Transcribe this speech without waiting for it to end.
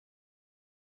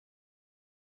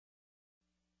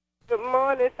Good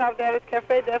morning, South Dallas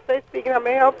Cafe. Definitely speaking. How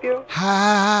may I help you?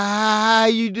 How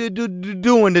you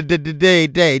doing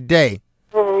day?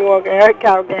 Okay, I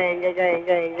count gang.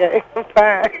 I'm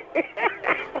fine.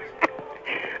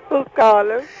 Who's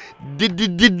calling? Did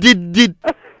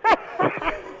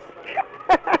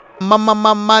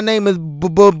my name is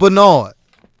Bernard.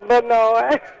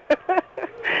 Bernard.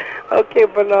 Okay,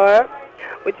 Bernard.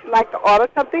 Would you like to order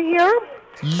something here?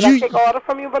 Can I take an order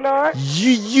from you, Bernard?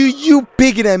 You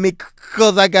picking at me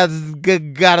cause I got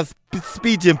a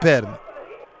speech impediment.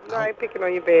 No, I ain't picking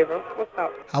on you, baby. What's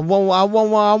up? I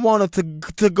want it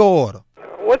to go order.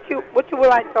 What you would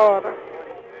like to order?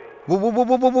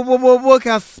 What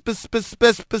kind of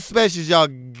specials y'all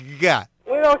got?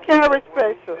 We don't carry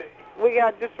specials. We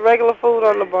got just regular food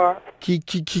on the bar. Can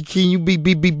you be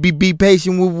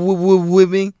patient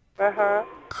with me?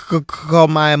 Cause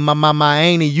my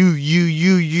auntie you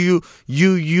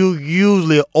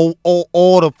usually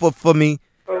order for me.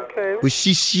 Okay. But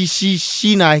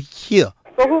she not here.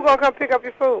 So who gonna come pick up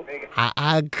your food?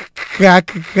 I got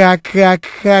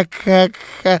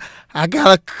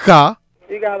a car.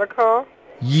 You got a car?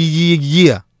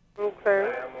 Yeah.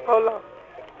 Okay. Hold on.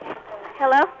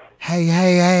 Hello?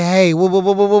 Hey.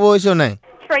 What's your name?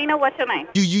 Trina, what's your name?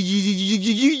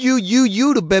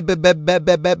 You the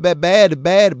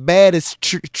baddest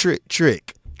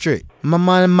trick.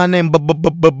 My name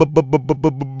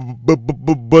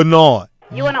Bernard.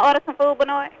 You wanna order some food,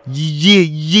 Bernard?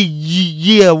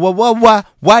 Yeah.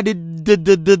 Why did the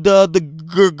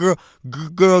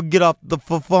girl get off the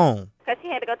phone? Cause she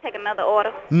had to go take another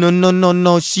order.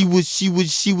 No. She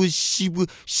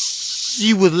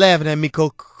was laughing at me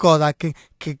cause I can't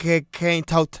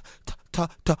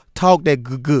talk that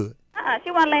good.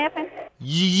 She wasn't laughing.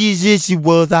 Yeah, she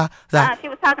was. She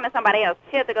was talking to somebody else.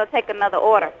 She had to go take another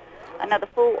order, another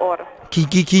food order.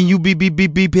 Can you be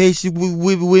patient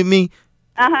with me?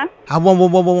 I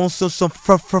want some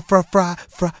fried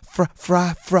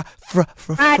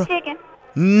chicken.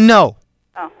 No.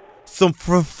 Oh. Some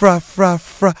fried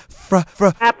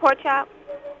pork chop.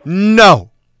 No.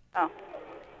 Oh.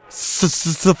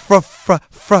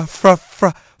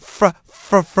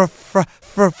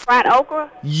 Fried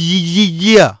okra.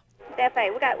 Yeah. That's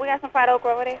right. We got some fried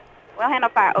okra over there. We don't have no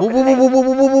fried okra.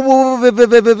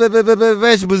 What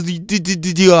vegetables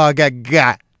did you all got?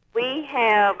 We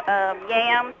have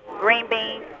yams, green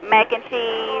beans, mac and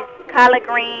cheese, collard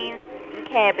greens, and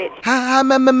cabbage. How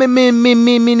many meat?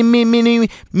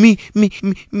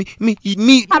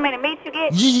 How many meats you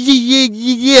get?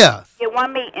 Yeah. Get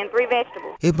 1 meat and 3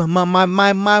 vegetables. It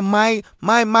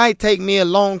might take me a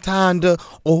long time to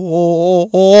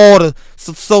order.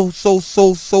 So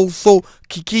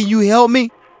can you help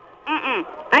me?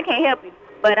 I can't help you,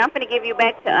 but I'm finna give you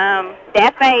back to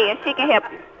Daffy and she can help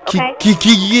you. Okay?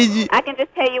 I can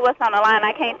just tell you what's on the line.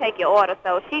 I can't take your order.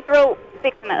 So she threw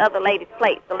fixing the other lady's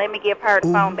plate. So let me give her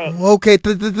the phone back. Okay,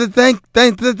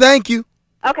 thank you.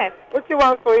 Okay. What you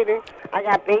want, sweetie? I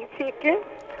got baked chicken.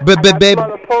 Baby.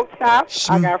 Smothered pork chops.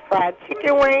 I got fried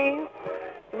chicken wings.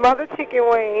 Smothered chicken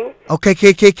wings. Okay,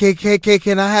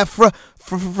 can I have You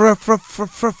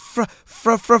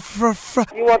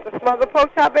want the smothered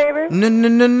pork chop, baby?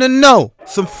 No.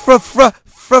 Some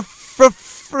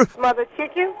Smothered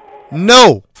chicken?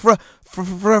 No. Fried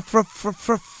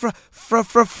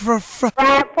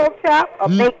pork chop or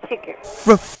baked chicken?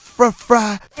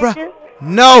 Chicken?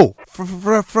 No.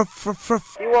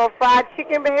 You want fried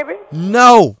chicken, baby?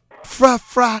 No. Fry.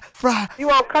 You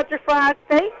want country fried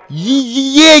steak?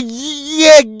 Yeah.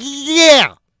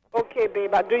 Okay,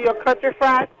 babe, I'll do your country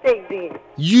fried steak then.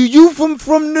 You from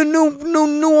the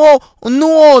New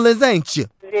Orleans, ain't you?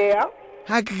 Yeah.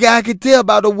 I can tell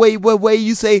by the way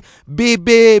you say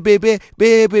baby.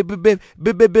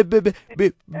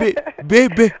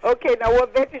 Okay, now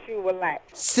what veggies you would like?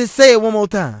 Say it one more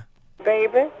time.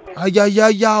 Baby?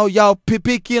 Y'all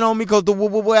picking on me because the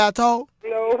way I talk?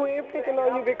 No, we ain't picking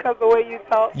on you because the way you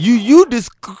talk. You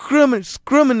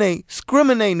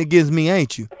discriminating against me,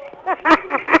 ain't you?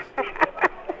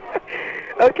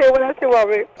 Okay, what else you want,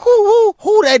 babe?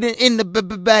 Who that in the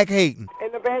back hating?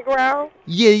 In the background?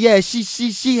 Yeah, she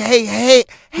hate.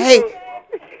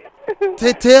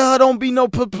 Tell her don't be no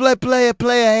player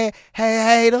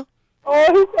hater.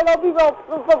 Oh, he said don't be no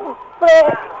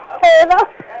player hater.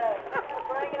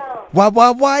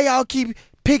 Why y'all keep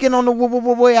picking on the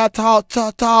way I talk?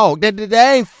 That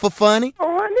ain't for funny.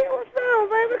 Oh, honey, what's wrong,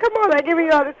 baby? Come on, now, give me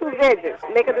all the 2 veggies.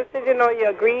 Make a decision on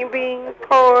your green beans,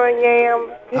 corn,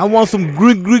 yams. I want some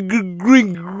green.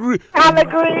 Collard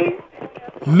greens.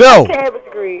 No. Cabbage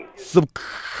greens. Some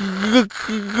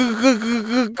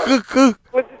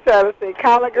What you trying to say?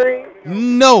 Collard green?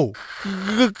 No.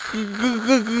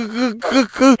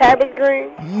 Cabbage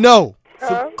green? No.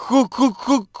 Huh?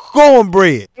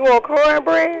 Cornbread. You want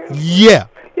cornbread? Yeah.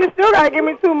 You still gotta give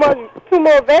me two more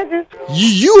veggies.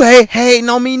 You hating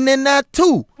on me in that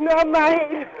too. No, I'm not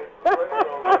hating.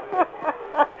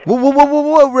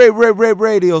 What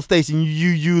radio station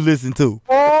you listen to?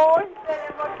 Oh,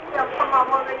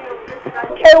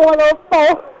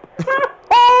 K104.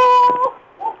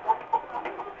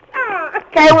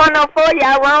 K104,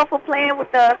 y'all wrong for playing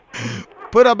with us.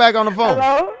 Put her back on the phone.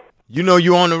 Hello? You know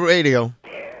you on the radio.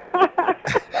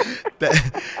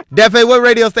 Defe, what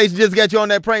radio station just got you on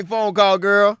that prank phone call,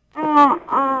 girl?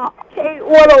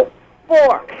 K104.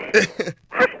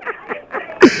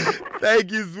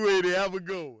 Thank you, sweetie. Have a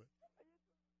good one.